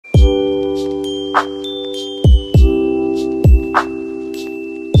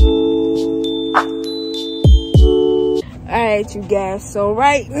with you guys. So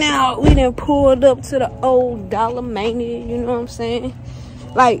right now we done pulled up to the old Dollar Mania, you know what I'm saying?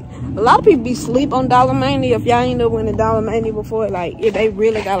 Like, a lot of people be sleep on Dollar Mania. If y'all ain't never went to Dollar Mania before, like, if they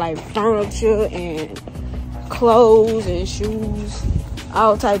really got like furniture and clothes and shoes,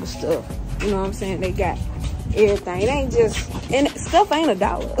 all type of stuff, you know what I'm saying? They got everything. It ain't just, and stuff ain't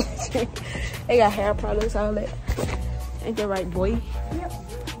 $1. They got hair products, all that. Ain't that right, boy? Yep.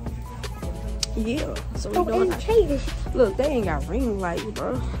 Yeah. So we doing like, look, they ain't got ring lights,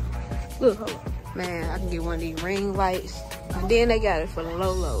 bro. Look, hold on. Man, I can get one of these ring lights. And then they got it for the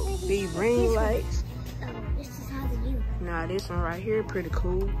low. These ring lights. This is how they do. Nah, this one right here, pretty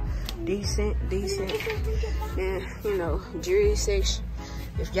cool. Decent. And, you know, jewelry section.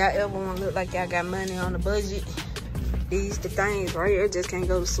 If y'all ever want to look like y'all got money on the budget, these the things right here. Just can't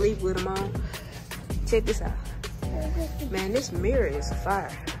go to sleep with them on. Check this out. Man, this mirror is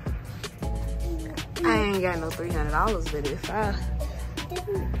fire. I ain't got no $300, but it's fire.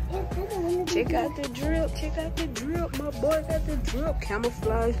 Check out the drip. My boy got the drip.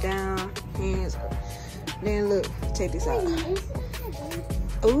 Camouflage down, hands up. Then look, check this out.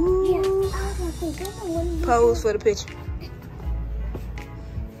 Ooh. Pose for the picture.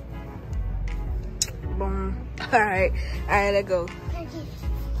 Boom. Alright, let go.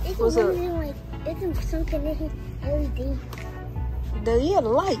 What's up? Isn't something in here LED? The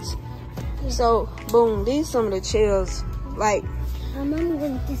lights. Yeah. So, boom, these some of the chairs, like. My mom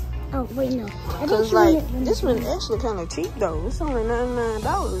went this. Oh wait, no. Cause like this one actually kind of cheap though. It's only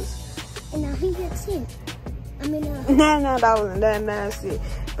 $99. And now he gets it. I mean, $99.99.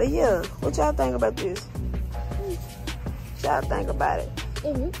 But yeah, what y'all think about this? What y'all think about it?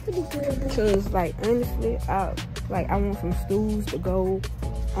 It looks pretty good. Cause like honestly, I want some stools to go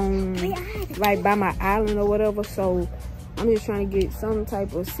on, like by my island or whatever. So I'm just trying to get some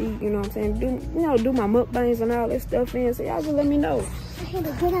type of seat, you know what I'm saying? Do my mukbangs and all that stuff in. So y'all just let me know. I had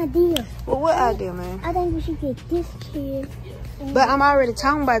a good idea. Well, what idea, man? I think we should get this chair. But I'm already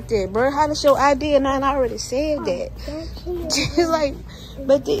talking about that, bro. How to show idea? Now I already said that. Just like,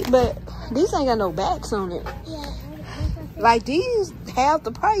 but these ain't got no backs on it. Yeah, like these have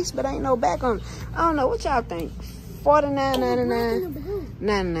the price, but ain't no back on it. I don't know what y'all think. $49.99.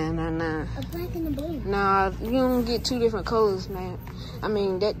 $99.99. A black and a blue. Nah, you don't get two different colors, man. I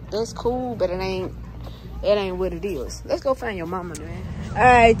mean that's cool, but it ain't what it is. Let's go find your mama, man.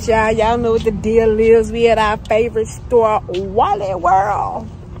 Alright, y'all know what the deal is. We at our favorite store, Wally World.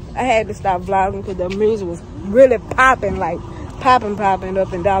 I had to stop vlogging because the music was really popping, like popping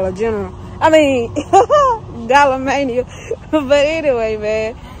up in Dollar General. I mean Dollar Mania. But anyway,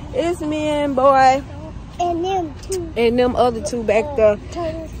 man, it's me and boy. And them two. And them other two back there.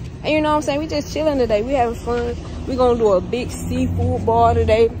 And you know what I'm saying? We just chilling today. We having fun. We gonna do a big seafood bar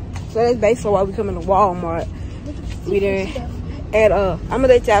today. So that's basically why we coming to Walmart. We there. And I'm gonna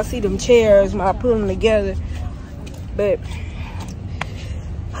let y'all see them chairs when I put them together. But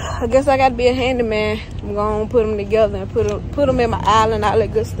I guess I gotta be a handyman. I'm gonna put them together and put them in my island, all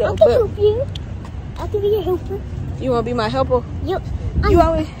that good stuff. I can help you. I can be your helper. You wanna be my helper? Yep. You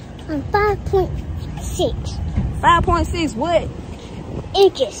always. I'm 5.6. 5.6 what?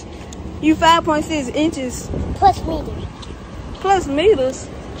 Inches. You 5.6 inches. Plus meters. Plus meters?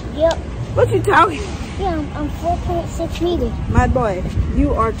 Yep. What you talking? Yeah, I'm 4.6 meters. My boy,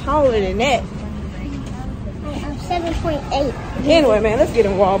 you are taller than that. I'm 7.8. Anyway, man, let's get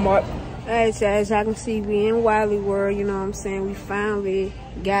in Walmart. Alright, so as y'all can see, we in Wally World, you know what I'm saying? We finally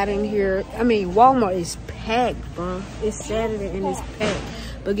got in here. I mean, Walmart is packed, bro. It's Saturday and it's packed.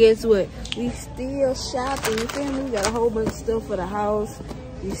 But guess what? We still shopping, you feel me? We got a whole bunch of stuff for the house.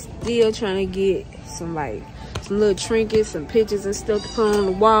 We still trying to get some little trinkets, some pictures and stuff to put on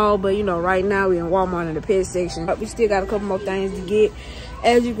the wall. But you know, right now we in Walmart in the pet section. But we still got a couple more things to get.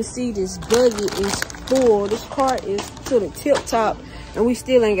 As you can see, this buggy is full. This cart is to the tip top. And we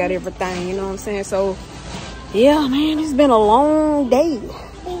still ain't got everything, you know what I'm saying? So, yeah, man, it's been a long day.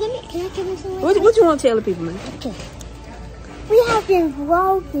 Hey, can I tell you something? What you want to tell the people, man? Okay. We have been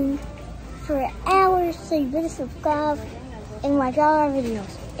vlogging for hours, so you better subscribe and like all our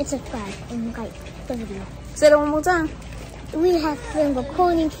videos. And subscribe and like the video. Say that one more time. We have been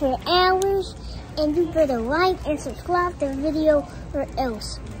recording for hours, and you better like and subscribe to the video or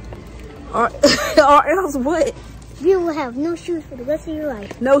else. Or else what? You will have no shoes for the rest of your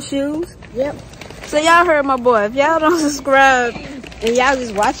life. No shoes? Yep. So y'all heard my boy. If y'all don't subscribe and y'all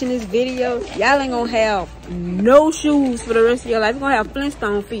just watching this video, y'all ain't gonna have no shoes for the rest of your life. You're gonna have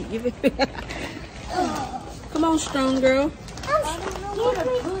Flintstone feet. You feel me? Come on, strong girl.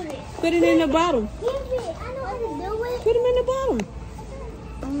 Put it in the bottom. I know how to do it. Put them in the bottom.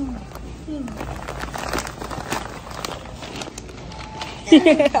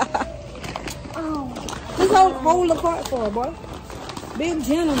 Oh. Just hold the cart for her, boy. Be a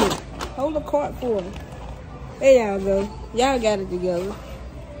gentleman. Hold the cart for her. There y'all go. Y'all got it together.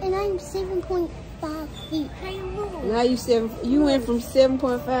 And I'm 7.5 feet. Now you went from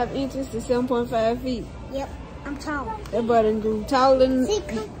 7.5 inches to 7.5 feet. Yep, I'm tall. That boy done grew taller than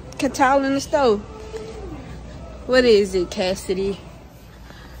the stove. What is it, Cassidy?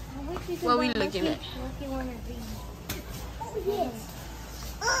 What we looking at? Oh, yes.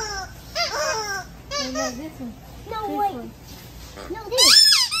 No, this one. No, wait. No, this.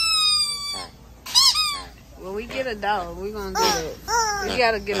 When we get a dog, we gonna do that. We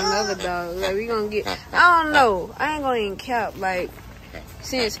gotta get another dog. Like we gonna get. I don't know. I ain't gonna even cap. Like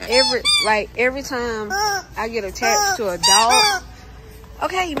since every time I get attached to a dog.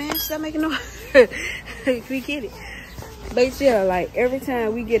 Okay, man, stop making noise. We get it. But yeah, like every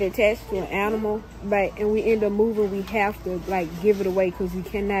time we get attached to an animal, like and we end up moving, we have to like give it away because we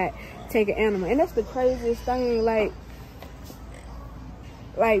cannot take an animal. And that's the craziest thing. Like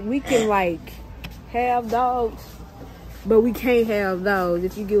we can like have dogs, but we can't have dogs,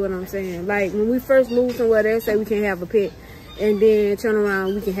 if you get what I'm saying. Like when we first moved somewhere, they say we can't have a pet, and then turn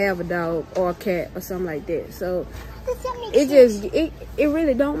around we can have a dog or a cat or something like that. So it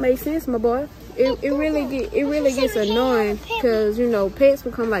really don't make sense, my boy. It really gets annoying because you know pets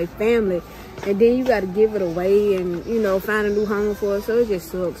become like family, and then you got to give it away and you know find a new home for it. So it just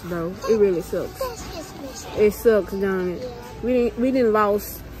sucks, bro. It really sucks. It sucks, don't it? We didn't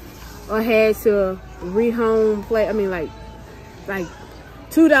lost or had to rehome play. I mean, like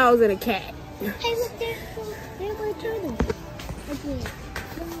 2 dogs and a cat. Hey, look, there's my turtle.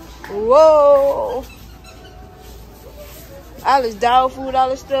 Whoa! All this dog food, all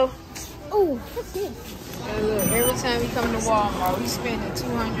this stuff. Oh, what's this? Hey, look, every time we come to Walmart, we spending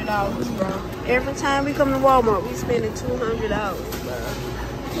 $200, bro. Every time we come to Walmart, we spending $200,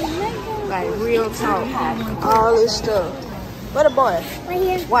 bro. Like real talk, all this stuff. What a boy? Right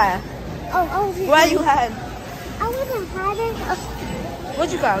here. Why? Oh, why you hiding? I wasn't hiding.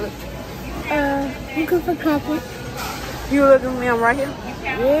 What you call it? Looking for coffee. You looking for me? I'm right here.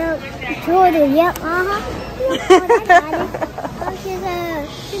 Yep. Jordan. Yep. Yep, I got it. Oh, she's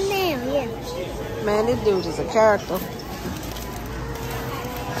Chanel. Yeah. Man, this dude is a character.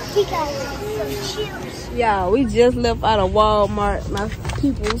 He got some chips. Yeah, we just left out of Walmart, my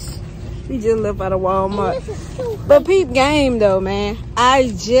peoples. We just left out of Walmart. But peep game though, man.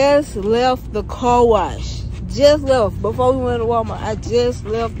 I just left the car wash. Just left. Before we went to Walmart, I just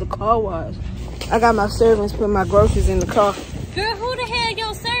left the car wash. I got my servants put my groceries in the car. Girl, who the hell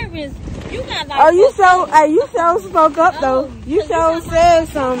your servants? You got like... Oh, you so spoke up though. You so said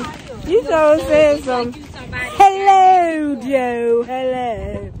something. You so said something. Hello, Joe.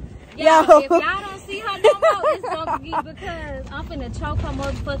 Hello. Yo, if y'all don't see her no more, it's gonna be because I'm finna choke her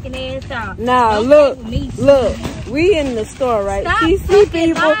motherfucking ass out. Nah, look, we in the store, right? Stop See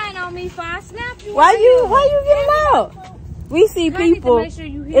people lying on me before I snap you. Why you getting out? We see people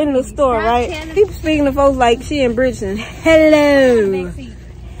in the store, right? People speaking to folks like she in Bridgeton. Hello.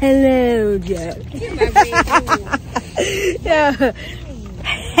 Hello, Joe. Yeah.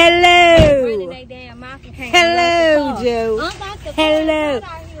 Hello. Hello, Joe. Hello.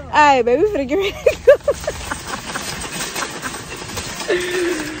 Alright, baby, we finna get ready to go.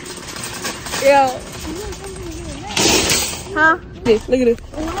 Yo. Huh? Look at this.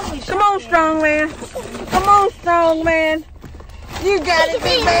 Come on, strong man. Come on, strong man. You got it,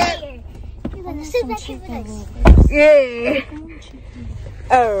 big man. Sit back here with us. Yeah.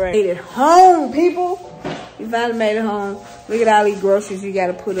 Alright. Made it home, people. We finally made it home. Look at all these groceries you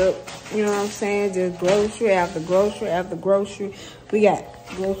gotta put up. You know what I'm saying? Just grocery after grocery after grocery. We got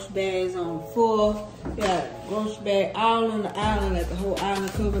grocery bags on the floor. We got grocery bag all on the island, like the whole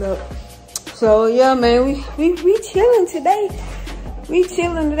island covered up. So yeah, man, we chilling today. We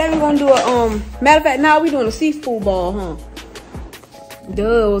chilling today. We gonna do a matter of fact, now we doing a seafood ball, huh?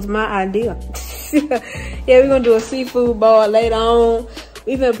 Duh, it was my idea. Yeah, we gonna do a seafood ball later on.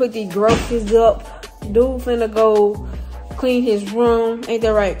 We finna put these groceries up. Dude finna go clean his room. Ain't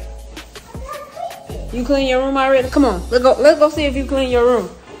that right? You clean your room already? Come on, let's go see if you clean your room.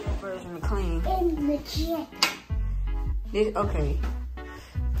 Version of clean. Okay.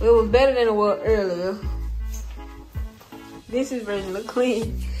 It was better than it was earlier. This is version of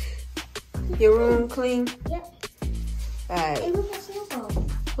clean. Your room clean? Yep. Alright. Hey, look at Snowball.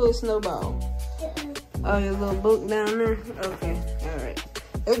 Who's Snowball? Oh, your little book down there? Okay, alright.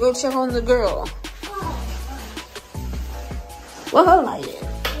 Let's go check on the girl. What her like at?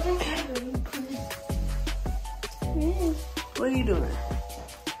 What are you doing?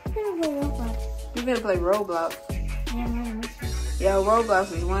 You gonna play Roblox? Yo,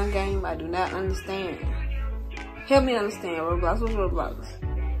 Roblox is one game I do not understand. Help me understand Roblox. What's Roblox?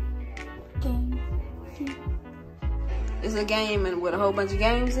 Game. It's a game and with a whole bunch of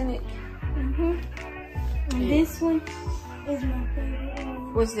games in it. And this one is my favorite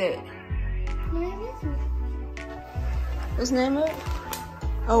one. What's that? What's the name of it?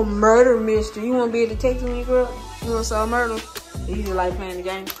 Oh, murder mystery. You want to be a detective when you grow up? You want to solve murder? You just like playing the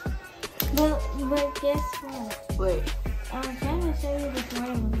game? But guess what? What? I'm trying to show you this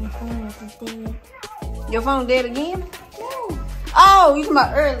morning when my phone was dead. Your phone dead again? No. Oh, you talking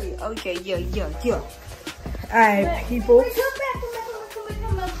about earlier. Okay, yeah. Alright, people. Come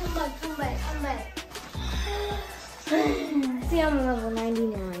back. See, I'm level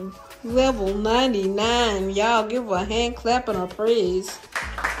 99. Level 99. Y'all give her a hand clap and a praise.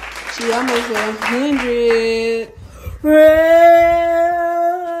 She almost at 100. Whoa!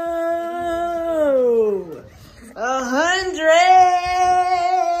 100.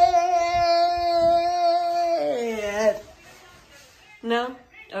 No?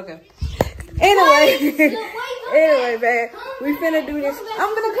 Okay. Anyway, man, we finna do this.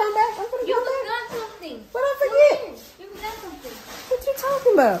 I'm gonna come back. You forgot something. What I forget? You forgot something. What you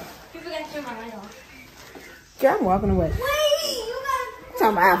talking about? You forgot to turn my light off. Girl, I'm walking away. Wait, you got.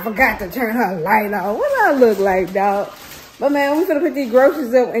 Talking about I forgot to turn her light off. What do I look like, dog? But man, we finna put these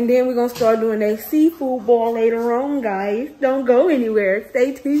groceries up and then we're gonna start doing that seafood ball later on, guys. Don't go anywhere.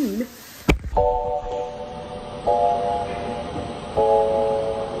 Stay tuned.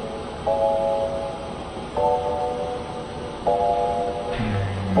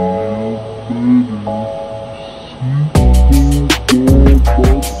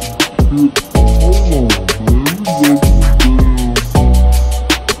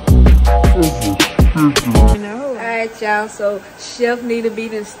 Alright, y'all, so Chef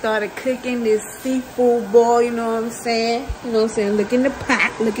AntiNitaB done started cooking this seafood ball, you know what I'm saying? You know what I'm saying? Look in the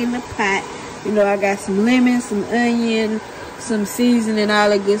pot. You know, I got some lemon, some onion, some seasoning, all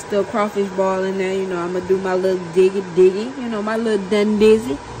that good stuff, crawfish ball in there. You know, I'm gonna do my little diggy, you know, my little done busy.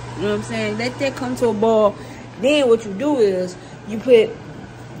 You know what I'm saying? Let that come to a ball. Then what you do is you put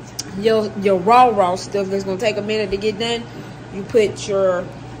your raw stuff that's gonna take a minute to get done. You put your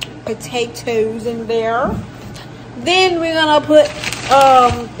potatoes in there. Then we're gonna put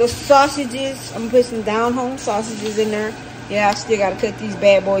the sausages. I'm gonna put some down home sausages in there. Yeah, I still gotta cut these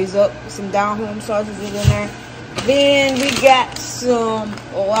bad boys up. Some down home sausages in there. Then we got some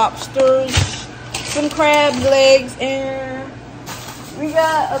lobsters, some crab legs, and we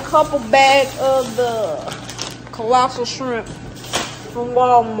got a couple bags of the colossal shrimp from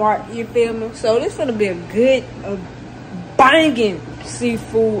Walmart. You feel me? So this is gonna be a good, banging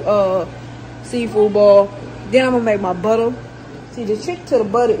seafood ball. Then I'm gonna make my butter. See, the trick to the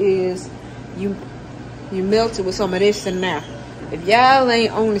butter is you melt it with some of this in there. If y'all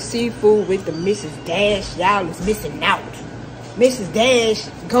ain't on the seafood with the Mrs. Dash, y'all is missing out. Mrs. Dash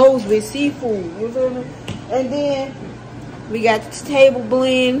goes with seafood, you feel me? And then we got this table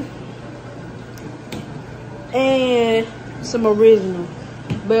blend and some original.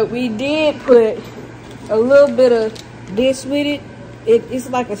 But we did put a little bit of this with it. It's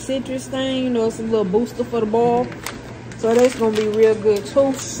like a citrus thing, you know, it's a little booster for the ball. So that's gonna be real good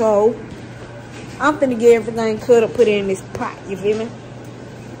too. So I'm finna get everything cut up, put it in this pot, you feel me?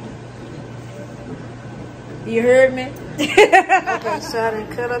 You heard me? Okay, so I done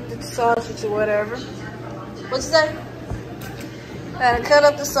cut up the sausage or whatever. What's that? I done cut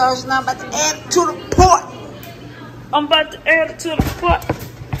up the sausage, now I'm about to add it to the pot. I'm about to add it to the pot.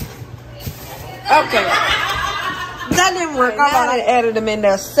 Okay. That didn't work. I thought I added them in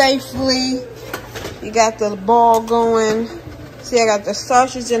there safely. You got the ball going. See, I got the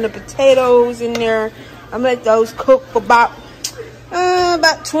sausage and the potatoes in there. I'm gonna let those cook for about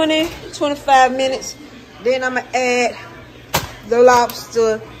 20, 25 minutes. Then I'm gonna add the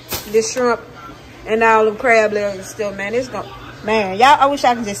lobster, the shrimp, and all the crab legs and stuff, man. It's gonna, man, y'all, I wish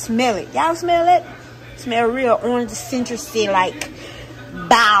I could just smell it. Y'all smell it? Smell real orange citrusy, like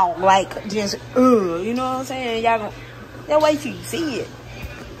bow, like just you know what I'm saying? Y'all wait till you see it.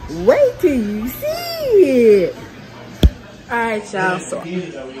 Wait till you see it. Alright, y'all,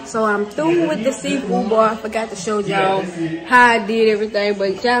 so I'm through with the seafood ball. I forgot to show y'all how I did everything,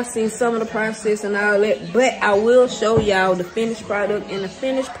 but y'all seen some of the process and all that. But I will show y'all the finished product, and the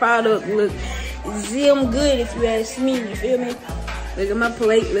finished product look damn good if you ask me, you feel me? Look at my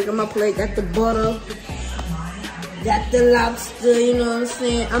plate, got the butter, got the lobster, you know what I'm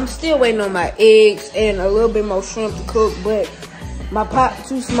saying? I'm still waiting on my eggs and a little bit more shrimp to cook, but my pot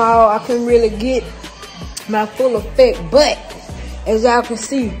too small. I couldn't really get my full effect, but as y'all can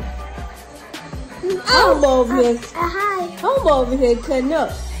see, Homeboy over here. Hi. Homeboy over here cutting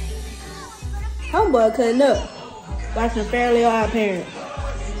up. Homeboy cutting up. Watching Fairly Odd Parents.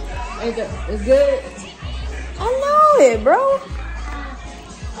 It's good. I know it, bro.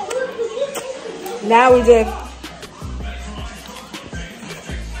 Now we just,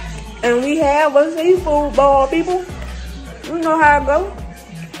 and we have a seafood bowl, people. You know how it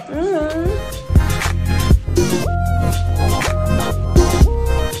go.